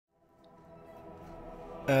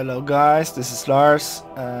Hello guys, this is Lars,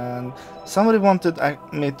 and somebody wanted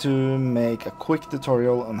me to make a quick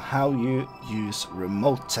tutorial on how you use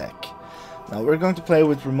RemoteTech. Now we're going to play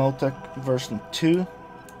with RemoteTech version 2,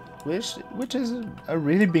 which is a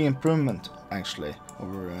really big improvement actually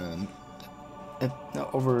over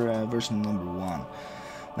version number 1.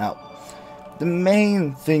 Now the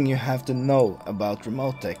main thing you have to know about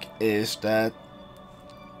RemoteTech is that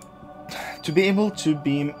to be able to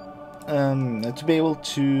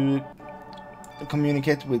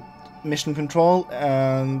communicate with mission control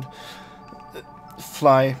and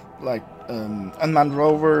fly like unmanned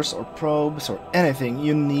rovers or probes or anything,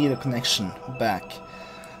 you need a connection back.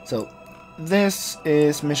 So this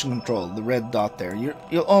is mission control, the red dot there.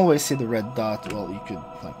 You'll always see the red dot. Well, you could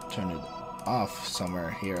like turn it off somewhere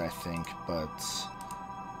here, I think, but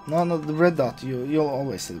no, the red dot. You'll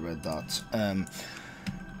always see the red dot.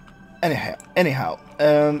 Anyhow.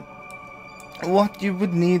 What you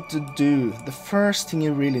would need to do, the first thing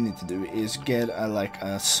you really need to do is get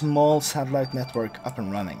a small satellite network up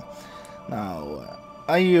and running. Now,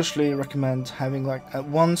 I usually recommend having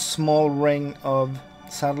one small ring of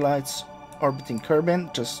satellites orbiting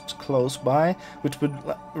Kerbin just close by, which would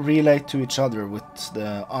relay to each other with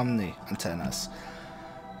the Omni antennas.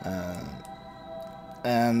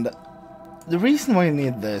 And the reason why you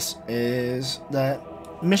need this is that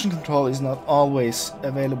mission control is not always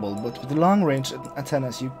available, but with the long-range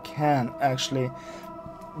antennas you can actually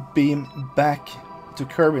beam back to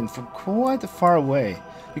Kerbin from quite far away.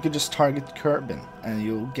 You could just target Kerbin and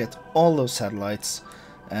you'll get all those satellites,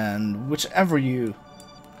 and whichever you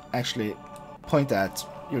actually point at,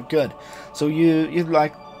 you're good. So you'd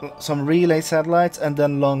like some relay satellites and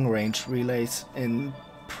then long-range relays in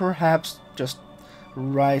perhaps just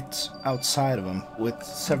right outside of them with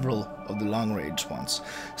several of the long-range ones.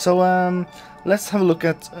 So let's have a look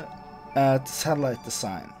at satellite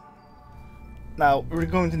design. Now we're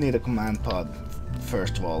going to need a command pod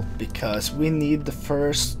first of all, because we need the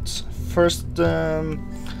first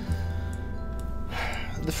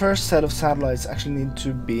set of satellites actually need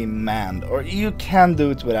to be manned, or you can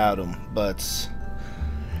do it without them, but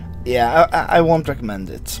yeah, I won't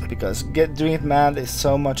recommend it, because doing it manned is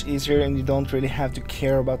so much easier and you don't really have to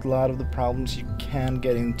care about a lot of the problems you can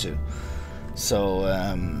get into. So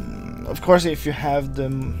of course, if you have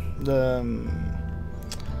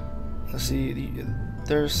let's see,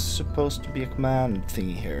 there's supposed to be a command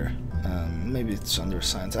thingy here. Maybe it's under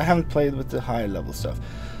science. I haven't played with the higher level stuff.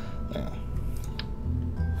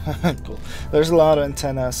 Cool. There's a lot of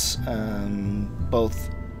antennas, both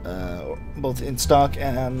in stock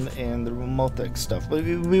and in the RemoteTech stuff, but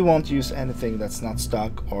we won't use anything that's not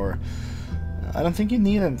stock, or I don't think you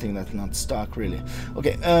need anything that's not stock really.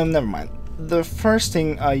 Okay, never mind. The first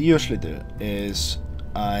thing I usually do is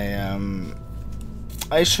I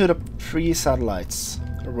shoot up 3 satellites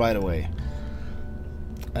right away,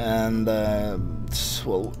 and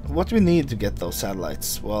well, what do we need to get those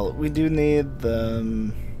satellites? Well, we do need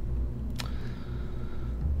the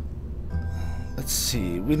let's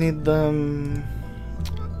see, we need the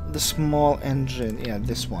small engine. Yeah,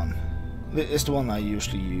 this one is the one I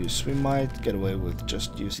usually use. We might get away with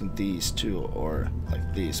just using these two, or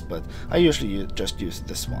like these, but I usually just use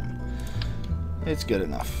this one. It's good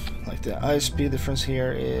enough. Like the ISP difference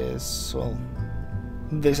here is, well,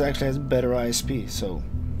 this actually has better ISP, so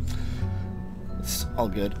it's all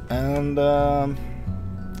good. And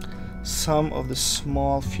some of the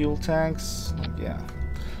small fuel tanks, like, yeah,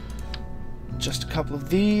 just a couple of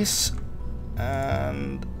these,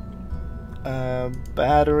 and a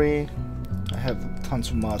battery. I have tons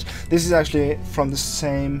of mods. This is actually from the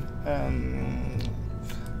same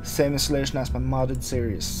installation as my modded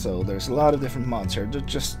series, so there's a lot of different mods here.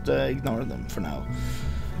 Just ignore them for now.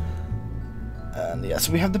 And yeah,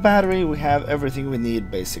 so we have the battery, we have everything we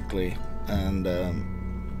need basically, and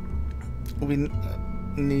we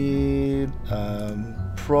need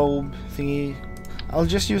probe thingy. I'll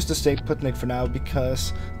just use the Stay Putnik for now,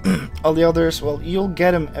 because all the others, well, you'll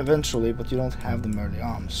get them eventually, but you don't have them early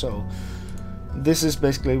on. So this is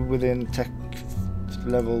basically within tech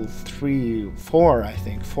level 4, I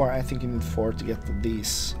think. 4, I think you need 4 to get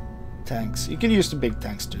these tanks. You can use the big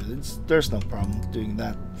tanks too. There's no problem doing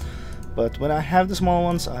that. But when I have the small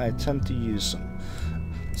ones, I tend to use them.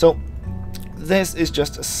 So this is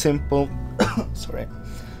just a simple,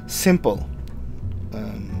 simple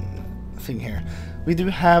thing here. We do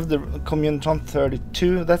have the Communitron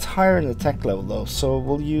 32, that's higher in the tech level though, so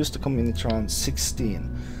we'll use the Communitron 16.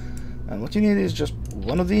 And what you need is just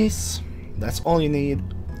one of these. That's all you need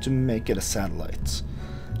to make it a satellite.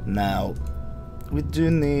 Now, we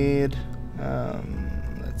do need,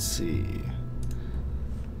 let's see,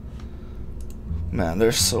 Man,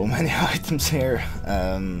 there's so many items here.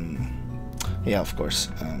 Yeah, of course.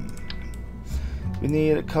 We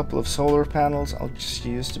need a couple of solar panels. I'll just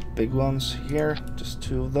use the big ones here, just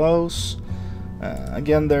 2 of those.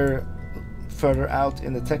 Again, they're further out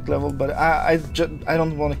in the tech level, but I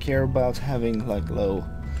don't want to care about having like low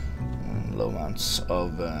amounts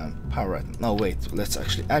of power. No, wait. Let's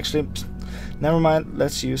actually never mind.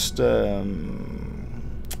 Let's use the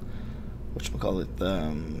whatchamacallit,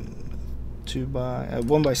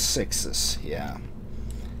 1x6s.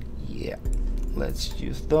 Yeah. Let's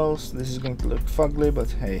use those. This is going to look fugly, but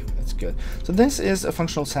hey, it's good. So this is a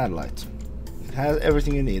functional satellite. It has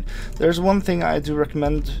everything you need. There's one thing I do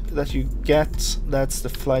recommend that you get. That's the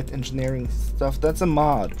flight engineering stuff. That's a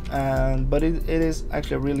mod, but it is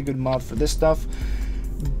actually a really good mod for this stuff,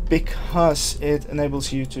 because it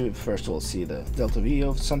enables you to first of all see the delta V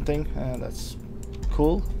of something. That's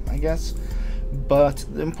cool, I guess. But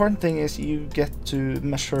the important thing is you get to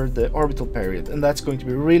measure the orbital period, and that's going to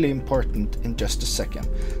be really important in just a second.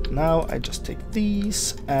 Now I just take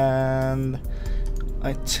these and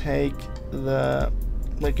I take the,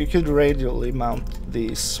 like, you could radially mount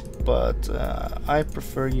these, but I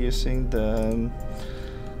prefer using the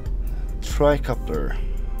tricoupler.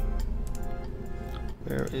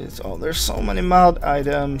 Where is, oh, there's so many mod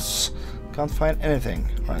items, can't find anything.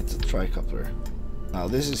 Right, the tricoupler. Now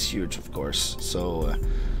this is huge, of course, so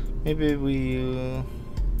maybe we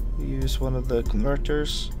use one of the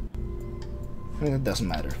converters. I mean, it doesn't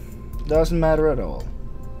matter. Doesn't matter at all.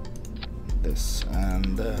 This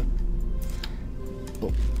and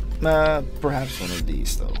perhaps one of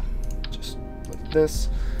these though. Just like this,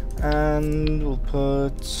 and we'll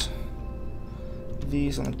put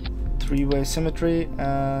these on 3-way symmetry,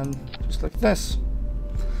 and just like this.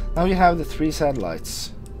 Now you have the 3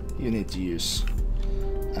 satellites you need to use.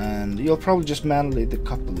 And you'll probably just manually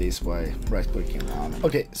decouple these by right-clicking on it.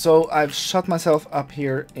 Okay, so I've shot myself up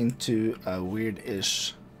here into a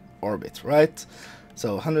weird-ish orbit, right?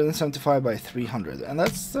 So 175 by 300, and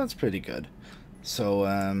that's pretty good. So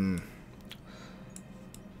and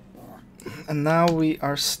now we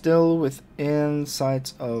are still within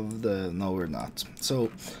sight of the, no, we're not. So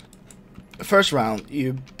first round,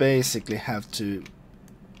 you basically have to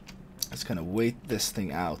just kind of wait this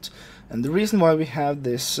thing out. And the reason why we have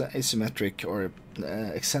this asymmetric or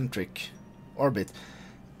eccentric orbit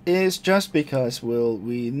is just because, well,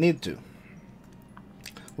 we need to.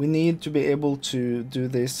 We need to be able to do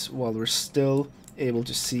this while we're still able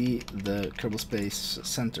to see the Kerbal Space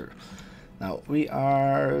Center. Now, we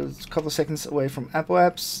are a couple of seconds away from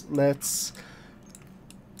apoapse. Let's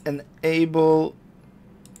enable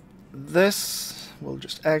this. We'll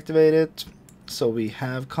just activate it so we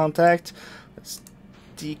have contact. Let's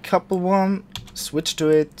decouple one, switch to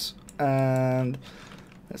it, and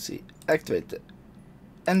let's see, activate the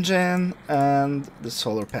engine, and the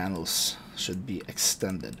solar panels should be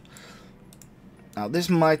extended. Now this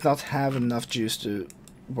might not have enough juice to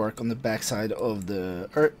work on the backside of the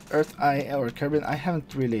Earth Eye or Kerbin. I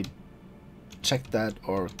haven't really checked that,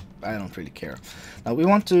 or I don't really care. Now we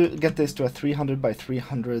want to get this to a 300 by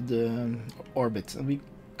 300 orbit, and we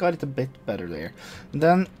got it a bit better there. And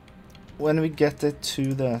then when we get it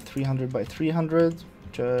to the 300 by 300,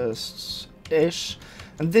 just ish,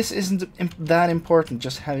 and this isn't that important,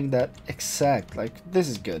 just having that exact, like, this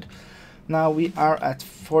is good. Now we are at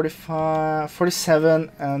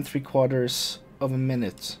 47 3/4 of a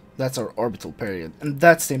minute. That's our orbital period, and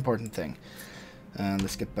that's the important thing. And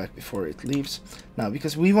let's get back before it leaves. Now,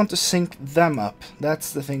 because we want to sync them up,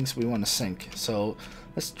 that's the things we want to sync. So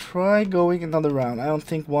let's try going another round. I don't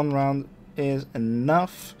think 1 round is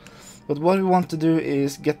enough. But what we want to do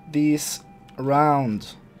is get these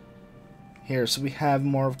around here, so we have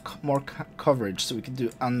more coverage, so we can do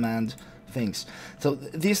unmanned things. So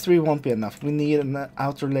these 3 won't be enough. We need an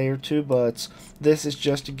outer layer too, but this is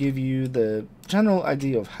just to give you the general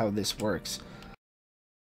idea of how this works.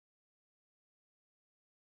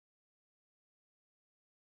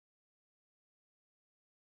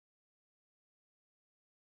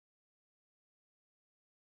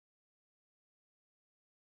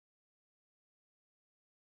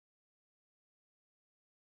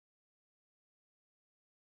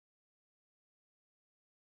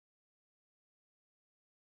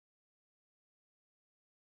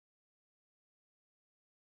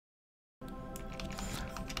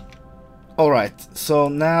 Alright, so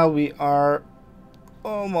now we are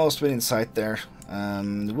almost within sight there.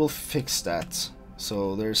 We'll fix that,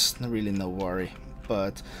 so there's really no worry.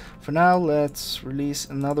 But for now, let's release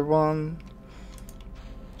another one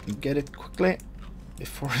and get it quickly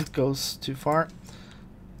before it goes too far.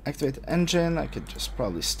 activate the engine. I could just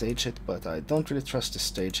probably stage it, but I don't really trust the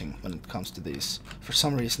staging when it comes to these. For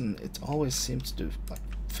some reason, it always seems to like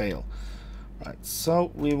fail. Right,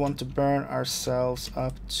 so we want to burn ourselves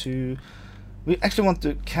up to... We actually want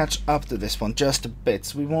to catch up to this one just a bit.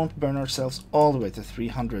 So we won't burn ourselves all the way to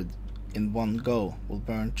 300 in one go. We'll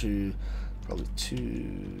burn to probably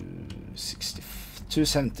 260,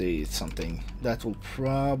 270 something. That will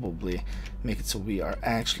probably make it so we are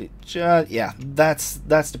actually just... Yeah, that's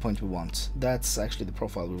the point we want. That's actually the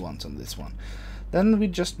profile we want on this one. Then we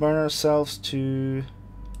just burn ourselves to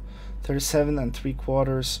 37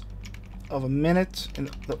 3/4 of a minute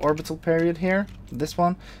in the orbital period here. This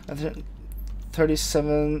one, and then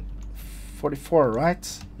 37:44,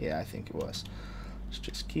 right? Yeah, I think it was. Let's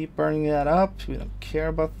just keep burning that up. We don't care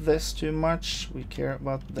about this too much. We care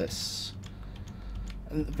about this.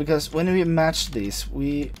 And because when we match these,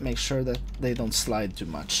 we make sure that they don't slide too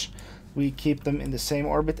much. We keep them in the same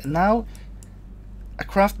orbit. And now, a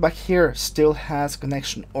craft back here still has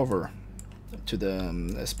connection over to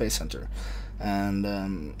the Space Center. And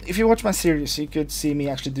if you watch my series, you could see me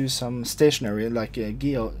actually do some stationary, like a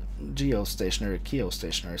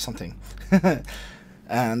geostationary, something.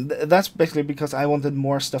 And that's basically because I wanted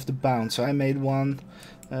more stuff to bounce. So I made one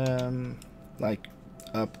like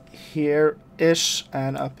up here-ish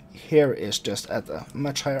and up here-ish, just at a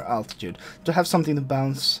much higher altitude, to have something to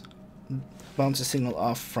bounce the signal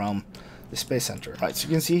off from the Space Center. Right, so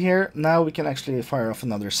you can see here, now we can actually fire off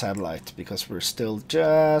another satellite, because we're still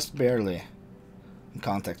just barely in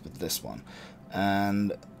contact with this one.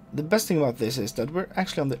 And the best thing about this is that we're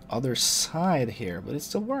actually on the other side here, but it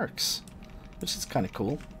still works, which is kind of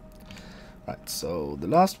cool. Right, so the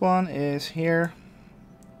last one is here.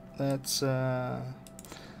 Let's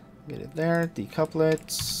get it there, decouple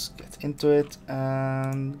it, get into it,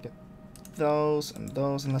 and get those and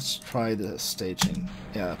those, and let's try the staging.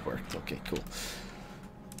 Yeah, that worked. Okay, cool.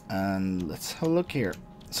 And let's have a look here.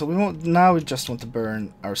 So now we just want to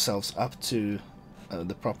burn ourselves up to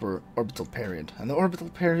the proper orbital period, and the orbital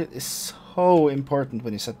period is so important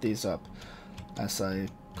when you set these up, as I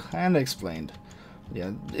kind of explained.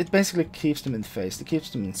 Yeah, it basically keeps them in phase, it keeps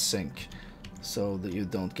them in sync, so that you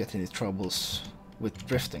don't get any troubles with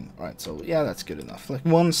drifting. Right, so yeah, that's good enough. Like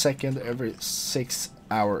 1 second every 6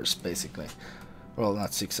 hours, basically. Well,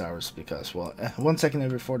 not 6 hours, because, well, 1 second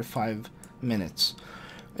every 45 minutes.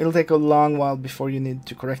 It'll take a long while before you need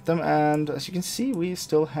to correct them, and as you can see, we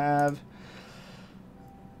still have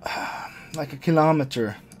like 1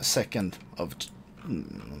 kilometer a second of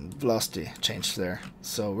velocity change there,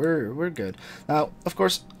 so we're good. Now, of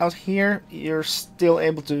course, out here you're still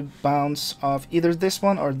able to bounce off either this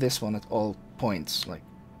one or this one at all points. Like,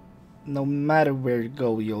 no matter where you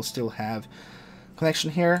go, you'll still have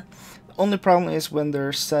connection here. The only problem is when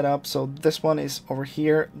they're set up, so this one is over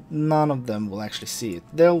here, none of them will actually see it.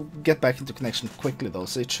 They'll get back into connection quickly though,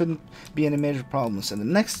 so it shouldn't be any major problems. And the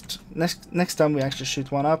next time we actually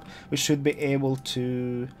shoot one up, we should be able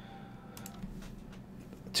to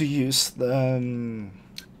use the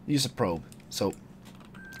use a probe. So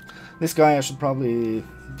this guy, I should probably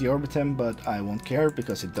deorbit him, but I won't care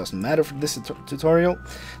because it doesn't matter for this tutorial.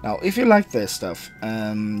 Now, if you like this stuff,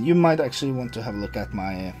 you might actually want to have a look at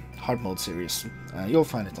my hard mode series. You'll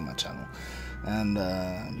find it on my channel, and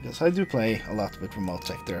because I do play a lot with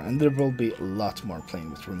RemoteTech there, and there will be a lot more playing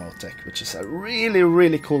with RemoteTech, which is a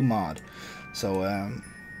really cool mod. So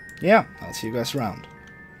yeah, I'll see you guys around.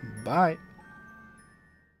 Bye.